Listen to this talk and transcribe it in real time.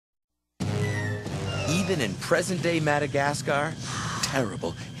Even in present-day Madagascar,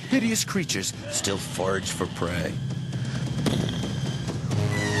 terrible, hideous creatures still forage for prey.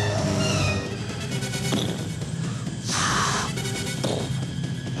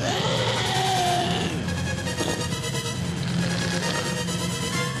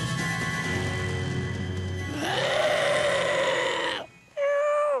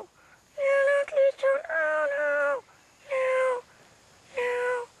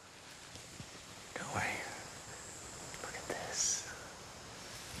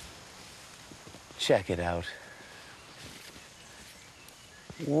 Check it out.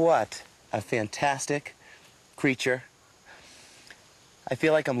 What a fantastic creature. I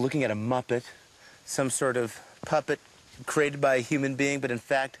feel like I'm looking at a Muppet, some sort of puppet created by a human being, but in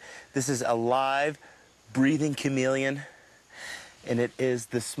fact, this is a live, breathing chameleon, and it is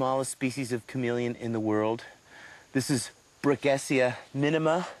the smallest species of chameleon in the world. This is Brookesia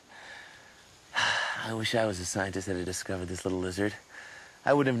minima. I wish I was a scientist that had discovered this little lizard.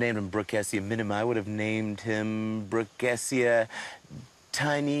 I wouldn't have named him Brookesia minima. I would have named him Brookesia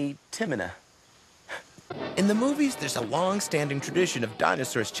tiny timina. In the movies, there's a long-standing tradition of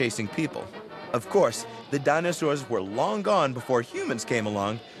dinosaurs chasing people. Of course, the dinosaurs were long gone before humans came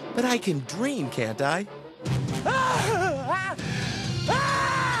along, but I can dream, can't I? Ah! Ah!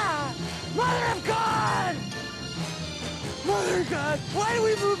 Ah! Mother of God! Mother of God, why do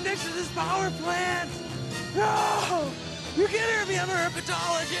we move next to this power plant? No! You can't hear me, I'm a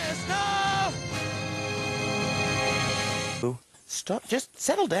herpetologist! No! Stop, just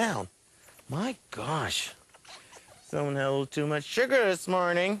settle down. My gosh. Someone had a little too much sugar this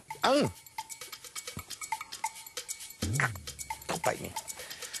morning. Oh! Don't bite me.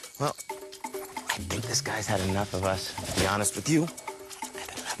 Well, I think this guy's had enough of us. To be honest with you, I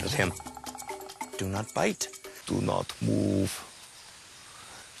had enough of him. Do not bite. Do not move.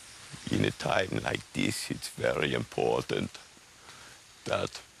 In a time like this, it's very important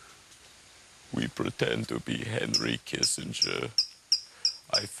that we pretend to be Henry Kissinger.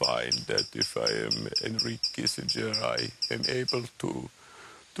 I find that if I am Henry Kissinger, I am able to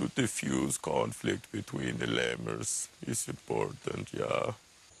diffuse conflict between the lemurs. It's important, yeah.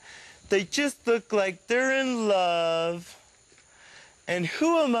 They just look like they're in love. And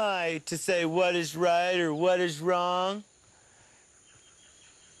who am I to say what is right or what is wrong?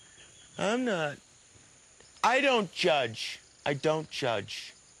 I'm not. I don't judge. I don't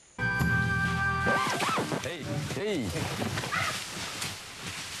judge. Hey, hey.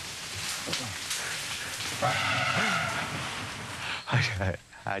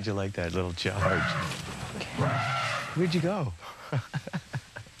 How'd you like that little charge? Where'd you go?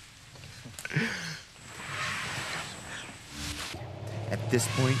 At this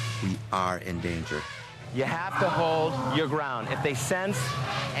point, we are in danger. You have to hold your ground. If they sense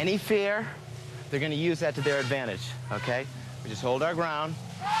any fear, they're going to use that to their advantage, okay? We just hold our ground.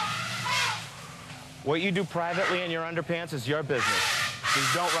 What you do privately in your underpants is your business.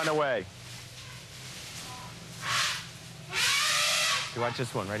 Just don't run away. You watch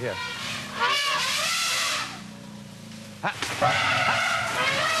this one right here. Ha. Ha.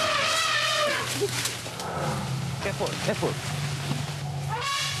 Careful, careful.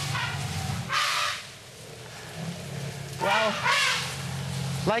 Well,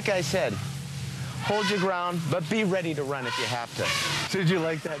 like I said, hold your ground, but be ready to run if you have to. Did you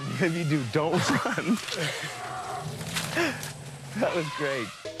like that? If you do, don't run. That was great.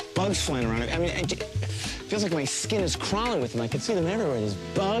 Bugs flying around. I mean, it feels like my skin is crawling with them. I can see them everywhere. These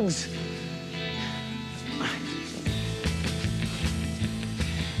bugs.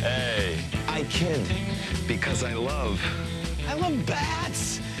 Hey. I kid. Because I love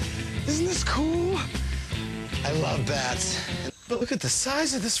bats. Isn't this cool? I love bats. But look at the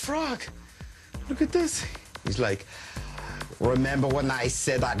size of this frog. Look at this. He's like, remember when I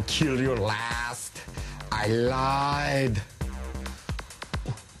said I'd kill you last? I lied.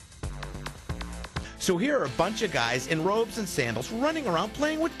 So here are a bunch of guys in robes and sandals running around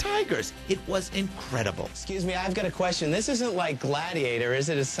playing with tigers. It was incredible. Excuse me, I've got a question. This isn't like Gladiator, is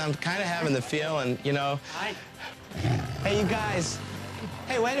it? It's some kind of having the feel and, you know. Hi. Hey, you guys.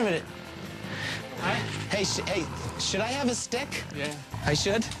 Hey, wait a minute. Hi. Hey, hey, should I have a stick? Yeah. I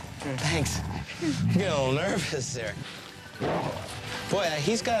should? Sure. Thanks. I'm getting a little nervous there. Boy,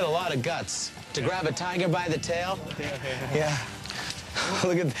 he's got a lot of guts. To grab a tiger by the tail? Yeah.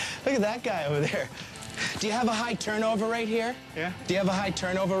 Look at that guy over there. Do you have a high turnover rate here? Yeah. Do you have a high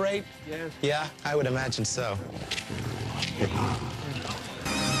turnover rate? Yes. Yeah, I would imagine so. It's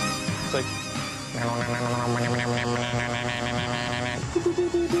like...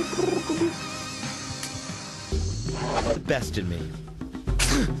 The best in me.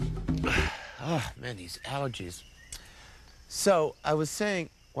 Oh, man, these allergies. So, I was saying,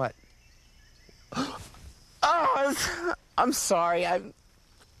 what? Oh, I'm sorry,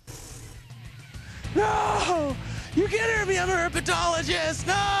 No! You can't hurt me, I'm a herpetologist,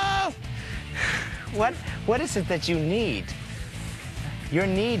 no! What is it that you need? You're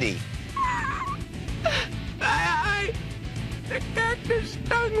needy. The cactus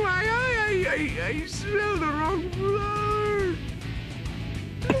stung my eye. I smelled the wrong flower.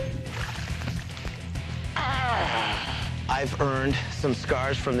 I've earned some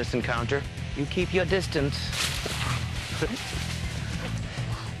scars from this encounter. You keep your distance.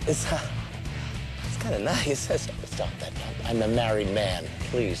 It's kind of nice. Stop that. I'm a married man,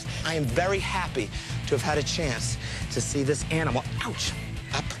 please. I am very happy to have had a chance to see this animal, ouch,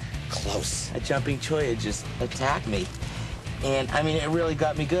 up close. A jumping choya just attacked me. And, I mean, it really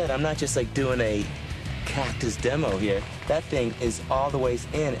got me good. I'm not just, like, doing a cactus demo here. That thing is all the ways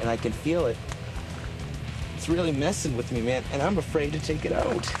in, and I can feel it. It's really messing with me, man, and I'm afraid to take it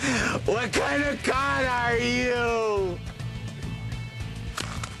out. What kind of con are you?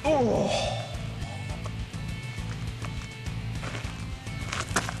 Oh.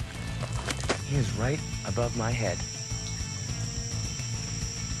 He is right above my head.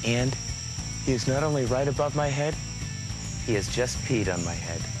 And he is not only right above my head, he has just peed on my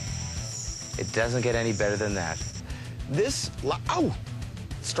head. It doesn't get any better than that. Oh,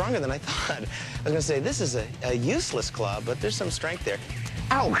 stronger than I thought. I was gonna say, this is a useless claw, but there's some strength there.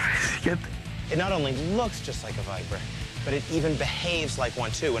 Ow! It not only looks just like a viper, but it even behaves like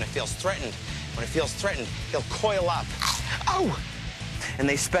one too when it feels threatened. When it feels threatened, he'll coil up. Ow! And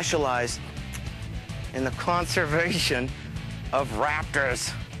they specialize in the conservation of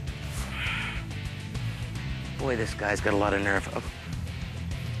raptors. Boy, this guy's got a lot of nerve. Oh.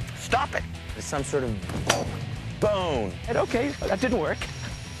 Stop it! There's some sort of bone. Okay, that didn't work.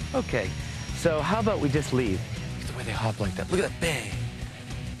 Okay, so how about we just leave? Look at the way they hop like that. Look at that bang.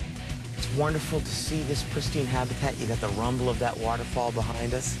 It's wonderful to see this pristine habitat. You got the rumble of that waterfall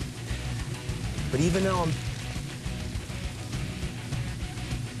behind us. But even though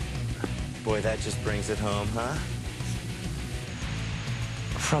Boy, that just brings it home, huh?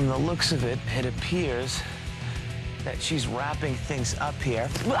 From the looks of it, it appears that she's wrapping things up here.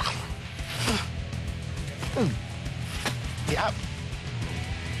 Yep.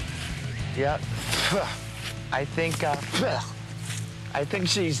 Yep. I think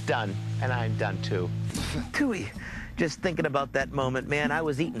she's done, and I'm done too. Tooey, just thinking about that moment, man, I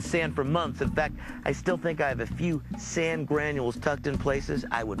was eating sand for months. In fact, I still think I have a few sand granules tucked in places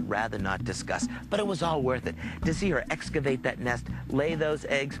I would rather not discuss. But it was all worth it. To see her excavate that nest, lay those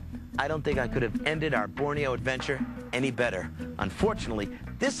eggs, I don't think I could have ended our Borneo adventure any better. Unfortunately,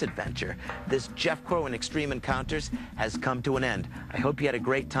 this adventure, this Jeff Corwin Extreme Encounters, has come to an end. I hope you had a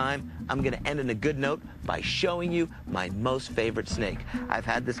great time. I'm going to end on a good note by showing you my most favorite snake. I've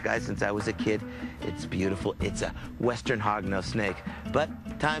had this guy since I was a kid. It's beautiful. It's a Western hognose snake. But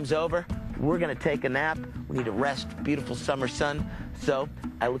time's over. We're going to take a nap. We need to rest. Beautiful summer sun. So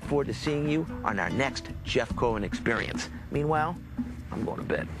I look forward to seeing you on our next Jeff Corwin experience. Meanwhile, I'm going to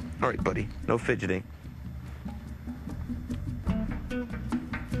bed. All right, buddy. No fidgeting.